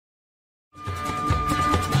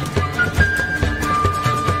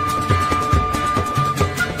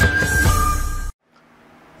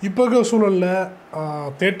இப்போ இருக்க சூழலில்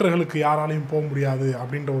தேட்டர்களுக்கு யாராலையும் போக முடியாது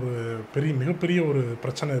அப்படின்ற ஒரு மிகப்பெரிய ஒரு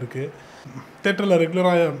பிரச்சனை இருக்குது. தேட்டரில்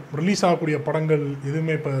ரெகுலராக ரிலீஸ் ஆகக்கூடிய படங்கள்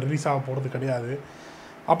எதுவுமே இப்போ ரிலீஸ் ஆக போகிறது கிடையாது.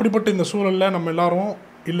 அப்படிப்பட்ட இந்த சூழலில் நம்ம எல்லோரும்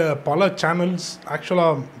இல்லை பல சேனல்ஸ்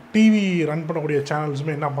ஆக்சுவலாக டிவி ரன் பண்ணக்கூடிய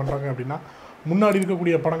சேனல்ஸுமே என்ன பண்ணுறாங்க அப்படின்னா, முன்னாடி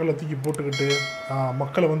இருக்கக்கூடிய படங்களை தூக்கி போட்டுக்கிட்டு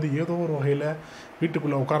மக்களை வந்து ஏதோ ஒரு வகையில்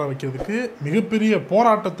வீட்டுக்குள்ளே உட்கார வைக்கிறதுக்கு மிகப்பெரிய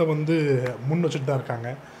போராட்டத்தை வந்து முன் வச்சுட்டு தான் இருக்காங்க.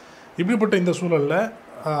 இப்படிப்பட்ட இந்த சூழலில்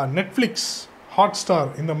நெட்ஃப்ளிக்ஸ், ஹாட்ஸ்டார்,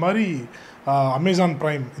 இந்த மாதிரி அமேசான்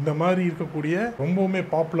ப்ரைம், இந்த மாதிரி இருக்கக்கூடிய ரொம்பவுமே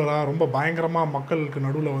பாப்புலராக ரொம்ப பயங்கரமாக மக்களுக்கு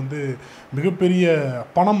நடுவில் வந்து மிகப்பெரிய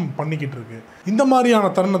பணம் பண்ணிக்கிட்டு இருக்கு. இந்த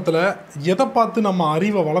மாதிரியான தருணத்தில் எதை பார்த்து நம்ம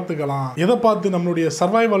அறிவை வளர்த்துக்கலாம், எதை பார்த்து நம்மளுடைய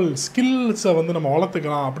சர்வைவல் ஸ்கில்ஸை வந்து நம்ம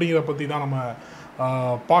வளர்த்துக்கலாம் அப்படிங்கிற பற்றி தான் நம்ம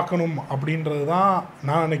பார்க்கணும் அப்படின்றது தான்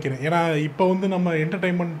நான் நினைக்கிறேன். ஏன்னா இப்போ வந்து நம்ம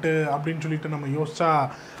என்டர்டெயின்மெண்ட்டு அப்படின்னு சொல்லிட்டு நம்ம யோசித்தா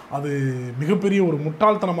அது மிகப்பெரிய ஒரு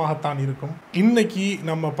முட்டாள்தனமாகத்தான் இருக்கும். இன்றைக்கி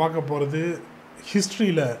நம்ம பார்க்க போகிறது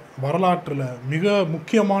ஹிஸ்ட்ரியில், வரலாற்றில் மிக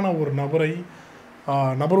முக்கியமான ஒரு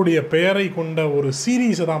நபருடைய பெயரை கொண்ட ஒரு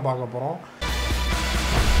சீரீஸை தான் பார்க்க போகிறோம்.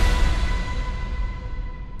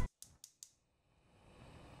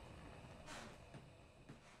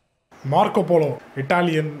 மார்க்கோ போலோ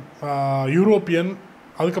இட்டாலியன், யூரோப்பியன்,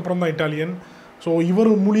 அதுக்கப்புறம் தான் இட்டாலியன். ஸோ இவர்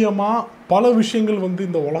மூலியமாக பல விஷயங்கள் வந்து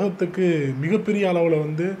இந்த உலகத்துக்கு மிகப்பெரிய அளவில்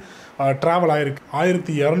வந்து ட்ராவல் ஆகிருக்கு.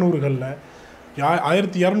 1200களில்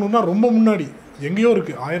 1200னா ரொம்ப முன்னாடி எங்கேயோ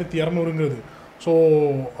இருக்குது 1200ங்கிறது. ஸோ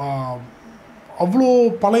அவ்வளோ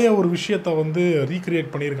பழைய ஒரு விஷயத்தை வந்து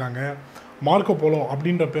ரீக்ரியேட் பண்ணியிருக்காங்க மார்க்கோ போலோ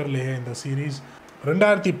அப்படின்ற பேர்லேயே. இந்த சீரீஸ்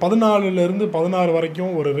 2014லேருந்து 16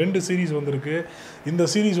 வரைக்கும் ஒரு 2 சீரீஸ் வந்திருக்கு. இந்த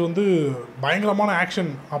சீரீஸ் வந்து பயங்கரமான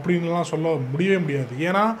ஆக்ஷன் அப்படின்லாம் சொல்ல முடியவே முடியாது.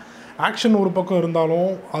 ஏன்னா ஆக்ஷன் ஒரு பக்கம்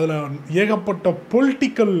இருந்தாலும் அதில் ஏகப்பட்ட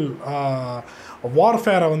பொலிட்டிக்கல்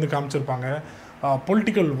வார்ஃபேரை வந்து காமிச்சிருப்பாங்க.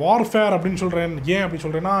 பொலிட்டிக்கல் வார்ஃபேர் அப்படின்னு சொல்கிறேன். ஏன் அப்படி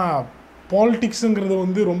சொல்கிறேன்னா, பாலிட்டிக்ஸுங்கிறது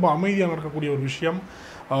வந்து ரொம்ப அமைதியாக நடக்கக்கூடிய ஒரு விஷயம்,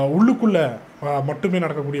 உள்ளுக்குள்ளே மட்டுமே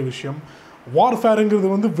நடக்கக்கூடிய விஷயம். வார்ஃபேருங்கிறது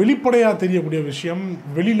வந்து வெளிப்படையாக தெரியக்கூடிய விஷயம்,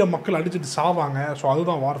 வெளியில் மக்கள் அடிச்சுட்டு சாவாங்க. ஸோ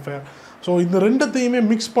அதுதான் வார்ஃபேர். ஸோ இந்த ரெண்டத்தையுமே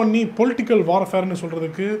மிக்ஸ் பண்ணி பொலிட்டிக்கல் வார்ஃபேர்னு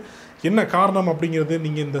சொல்கிறதுக்கு என்ன காரணம் அப்படிங்கிறது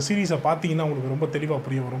நீங்கள் இந்த சீரீஸை பார்த்தீங்கன்னா உங்களுக்கு ரொம்ப தெளிவாக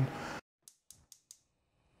புரிய வரும்.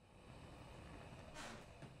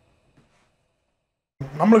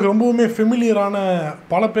 நம்மளுக்கு ரொம்பவுமே ஃபெமிலியரான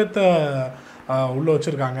பல பேர்த்த உள்ளே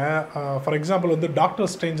வச்சுருக்காங்க. ஃபார் எக்ஸாம்பிள் வந்து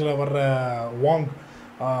டாக்டர் ஸ்ட்ரேஞ்சில் வர்ற வாங்,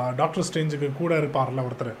 டாக்டர் ஸ்ட்ரேஞ்சுக்கு கூட இருப்பார்ல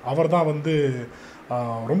ஒருத்தர், அவர் தான் வந்து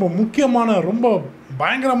ரொம்ப முக்கியமான ரொம்ப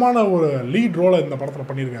பயங்கரமான ஒரு லீட் ரோலை இந்த படத்தில்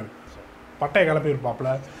பண்ணியிருக்காரு. பட்டையை கிளப்பி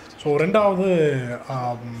இருப்பாப்புல. ஸோ ரெண்டாவது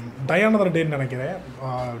டயானதர் டேன்னு நினைக்கிறேன்,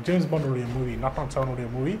 ஜேம்ஸ் பாண்டுடைய மூவி, 007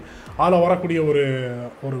 மூவி, அதில் வரக்கூடிய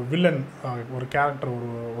ஒரு வில்லன், ஒரு கேரக்டர்,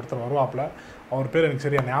 ஒருத்தர் வருவாப்புல. அவர் பேர் எனக்கு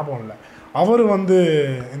சரியாக ஞாபகம் இல்லை. அவர் வந்து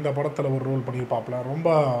இந்த படத்தில் ஒரு ரோல் பண்ணியிருப்பாப்புல. ரொம்ப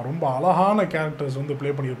ரொம்ப அழகான கேரக்டர்ஸ் வந்து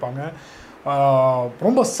ப்ளே பண்ணியிருப்பாங்க.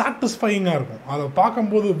 ரொம்ப சாட்டிஸ்ஃபையிங்காக இருக்கும். அதை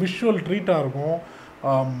பார்க்கும்போது விஷுவல் ட்ரீட்டாக இருக்கும்.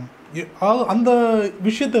 அந்த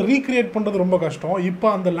விஷயத்தை ரீக்ரியேட் பண்ணுறது ரொம்ப கஷ்டம். இப்போ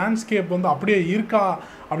அந்த லேண்ட்ஸ்கேப் வந்து அப்படியே இருக்கா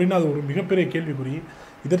அப்படின்னா அது ஒரு மிகப்பெரிய கேள்விக்குறி.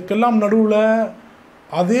 இதற்கெல்லாம் நடுவில்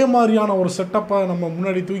அதே மாதிரியான ஒரு செட்டப்பை நம்ம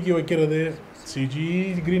முன்னாடி தூக்கி வைக்கிறது, சிஜி,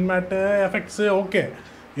 க்ரீன் மேட்டு, எஃபெக்ட்ஸு, ஓகே,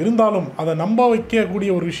 இருந்தாலும் அதை நம்ப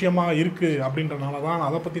வைக்கக்கூடிய ஒரு விஷயமா இருக்குது. அப்படின்றனால தான்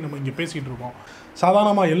அதை பற்றி நம்ம இங்கே பேசிகிட்டு இருக்கோம்.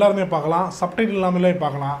 சாதாரணமாக எல்லாருமே பார்க்கலாம், சப்டைட்டில் இல்லாமலே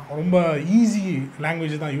பார்க்கலாம். ரொம்ப ஈஸி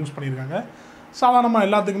லாங்குவேஜ் தான் யூஸ் பண்ணியிருக்காங்க. சாதாரணமாக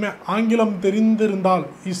எல்லாத்துக்குமே ஆங்கிலம் தெரிந்திருந்தால்,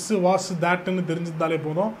 வாஸ் தேட்டுன்னு தெரிஞ்சிருந்தாலே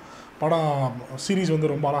போதும், படம் சீரீஸ்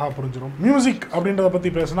வந்து ரொம்ப அழகாக புரிஞ்சிடும். மியூசிக் அப்படின்றத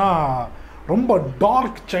பற்றி பேசினா ரொம்ப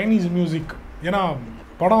டார்க் சைனீஸ் மியூசிக். ஏன்னா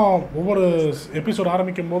படம் ஒவ்வொரு எபிசோட்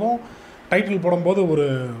ஆரம்பிக்கும் போதும் டைட்டில் போடும்போது ஒரு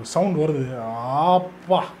சவுண்ட் வருது,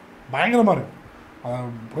 அப்பா பயங்கரமாக இருக்குது.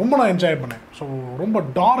 ரொம்ப நான் என்ஜாய் பண்ணேன். ஸோ ரொம்ப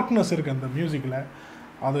டார்க்னஸ் இருக்குது அந்த மியூசிக்கில்.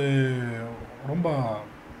 அது ரொம்ப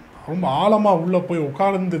ரொம்ப ஆழமாக உள்ளே போய்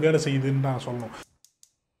உட்கார்ந்து வேலை செய்யுதுன்னு நான் சொல்லணும்.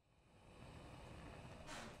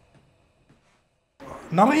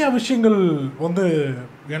 நிறையா விஷயங்கள் வந்து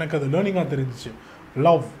எனக்கு அது லேர்னிங்காக தெரிஞ்சிச்சு.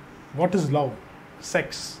 Love, what is love,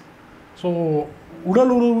 sex. So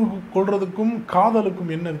உடல் உறவு கொள்றதுக்கும்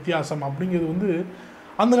காதலுக்கும் என்ன வித்தியாசம் அப்படிங்கிறது வந்து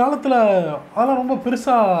அந்த காலத்தில் அதெல்லாம் ரொம்ப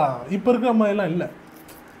பெருசாக இப்போ இருக்கிற மாதிரிலாம் இல்லை.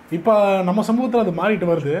 இப்போ நம்ம சமூகத்தில் அது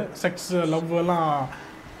மாறிட்டு வருது. செக்ஸ், லவ் எல்லாம்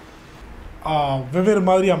வெவ்வேறு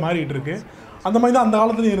மாதிரியாக மாறிட்டு இருக்கு. அந்த மாதிரி தான் அந்த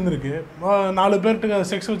காலத்துலேயும் இருந்திருக்கு. 4 பேர்கிட்ட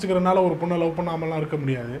செக்ஸ் வச்சுக்கிறதுனால ஒரு பொண்ணை லவ் பண்ணாமலாம் இருக்க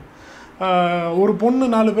முடியாது. ஒரு பொண்ணு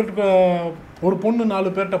 4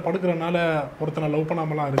 பேர்கிட்ட படுக்கிறனால ஒருத்தனை லவ்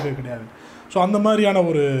பண்ணாமலாம் இருக்கவே கிடையாது. ஸோ அந்த மாதிரியான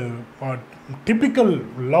ஒரு டிப்பிக்கல்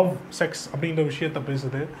லவ், செக்ஸ் அப்படிங்கிற விஷயத்த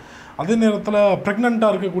பேசுது. அதே நேரத்தில்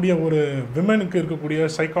ப்ரெக்னெண்ட்டாக இருக்கக்கூடிய ஒரு விமனுக்கு இருக்கக்கூடிய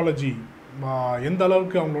சைக்காலஜி, எந்த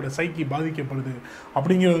அளவுக்கு அவங்களோட சைக்கி பாதிக்கப்படுது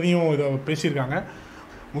அப்படிங்கிறதையும் இதை பேசியிருக்காங்க.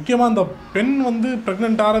 முக்கியமாக அந்த பெண் வந்து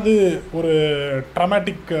ப்ரெக்னென்ட் ஆகிறது ஒரு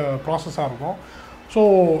ட்ராமேட்டிக் ப்ராசஸாக இருக்கும். ஸோ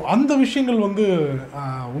அந்த விஷயங்கள் வந்து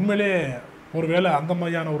உண்மையிலே ஒருவேளை அந்த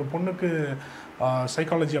மாதிரியான ஒரு பொண்ணுக்கு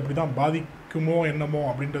சைக்காலஜி அப்படி தான் பாதிக்குமோ என்னமோ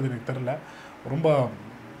அப்படின்றது எனக்கு தெரில. ரொம்ப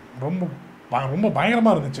ரொம்ப ரொம்ப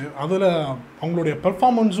பயங்கரமாக இருந்துச்சு. அதில் அவங்களுடைய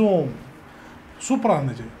பெர்ஃபார்மன்ஸும் சூப்பராக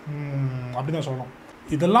இருந்துச்சு அப்படி தான் சொல்லணும்.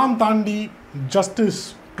 இதெல்லாம் தாண்டி ஜஸ்டிஸ்,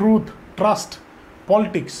 ட்ரூத், ட்ரஸ்ட்,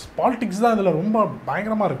 பாலிட்டிக்ஸ் தான் இதில் ரொம்ப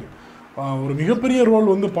பயங்கரமாக இருக்குது. ஒரு மிகப்பெரிய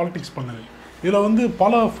ரோல் வந்து பாலிட்டிக்ஸ் பண்ணுது. இதில் வந்து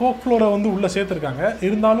பல ஃபோக் ஃப்ளோரை வந்து உள்ளே சேர்த்துருக்காங்க.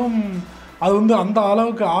 இருந்தாலும் அது வந்து அந்த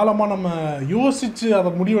அளவுக்கு ஆழமாக நம்ம யோசித்து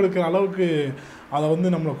அதை முடிவெடுக்கிற அளவுக்கு அதை வந்து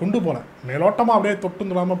நம்மளை கொண்டு போகல. மேலோட்டமாக அப்படியே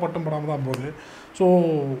தொட்டும் தொடாமல் பட்டும் படாமல் தான் போகுது. ஸோ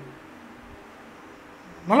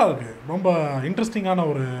நல்லா இருக்குது. ரொம்ப இன்ட்ரெஸ்டிங்கான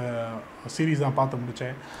ஒரு சீரீஸ் தான் பார்த்து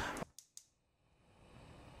முடித்தேன்.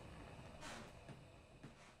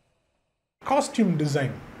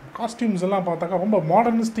 காஸ்டியூம்ஸ் எல்லாம் பார்த்தாக்கா ரொம்ப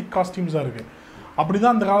மாடர்னிஸ்டிக் காஸ்டியூம்ஸாக இருக்குது. அப்படி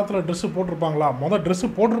தான் அந்த காலத்தில் ட்ரெஸ்ஸு போட்டிருப்பாங்களா,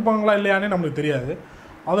 ட்ரெஸ்ஸு போட்டிருப்பாங்களா இல்லையானே நம்மளுக்கு தெரியாது.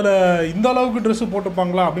 அதில் இந்த அளவுக்கு ட்ரெஸ்ஸு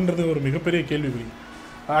போட்டிருப்பாங்களா அப்படின்றது ஒரு மிகப்பெரிய கேள்விக்குறி.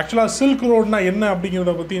 ஆக்சுவலாக சில்க் ரோடுனா என்ன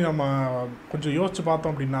அப்படிங்கிறத பற்றி நம்ம கொஞ்சம் யோசித்து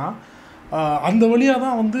பார்த்தோம் அப்படின்னா, அந்த வழியாக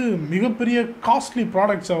தான் வந்து மிகப்பெரிய காஸ்ட்லி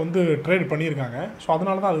ப்ராடக்ட்ஸை வந்து ட்ரேட் பண்ணியிருக்காங்க. ஸோ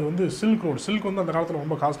அதனால தான் அது வந்து சில்க் வந்து அந்த காலத்தில்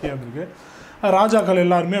ரொம்ப காஸ்ட்லியாக இருந்திருக்கு. ராஜாக்கள்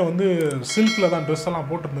எல்லாருமே வந்து சில்கில் தான் ட்ரெஸ் எல்லாம்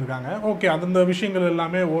போட்டுருந்துருக்காங்க. ஓகே, அந்த விஷயங்கள்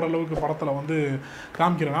எல்லாமே ஓரளவுக்கு படத்தில் வந்து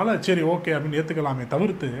காமிக்கிறனால சரி ஓகே அப்படின்னு ஏற்றுக்கலாமே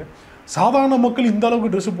தவிர்த்து, சாதாரண மக்கள் இந்த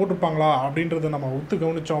அளவுக்கு ட்ரெஸ்ஸு போட்டிருப்பாங்களா அப்படின்றத நம்ம ஒத்து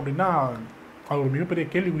கவனித்தோம் அப்படின்னா அது ஒரு மிகப்பெரிய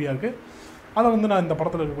கேள்விக்குறியாக இருக்குது. அதை வந்து நான் இந்த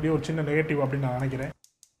படத்தில் இருக்கக்கூடிய ஒரு சின்ன நெகட்டிவ் அப்படின்னு நான் நினைக்கிறேன்.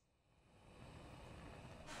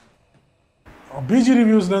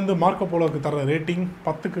 BGReviews மார்க்கோ போலோவுக்கு தர ரேட்டிங்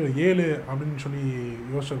 10க்கு 7 அப்படின்னு சொல்லி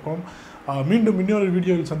யோசிச்சிருக்கோம். மீண்டும் இன்னொரு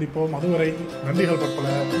வீடியோவில் சந்திப்போம். அதுவரை நன்றிகள்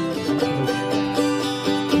பற்பல.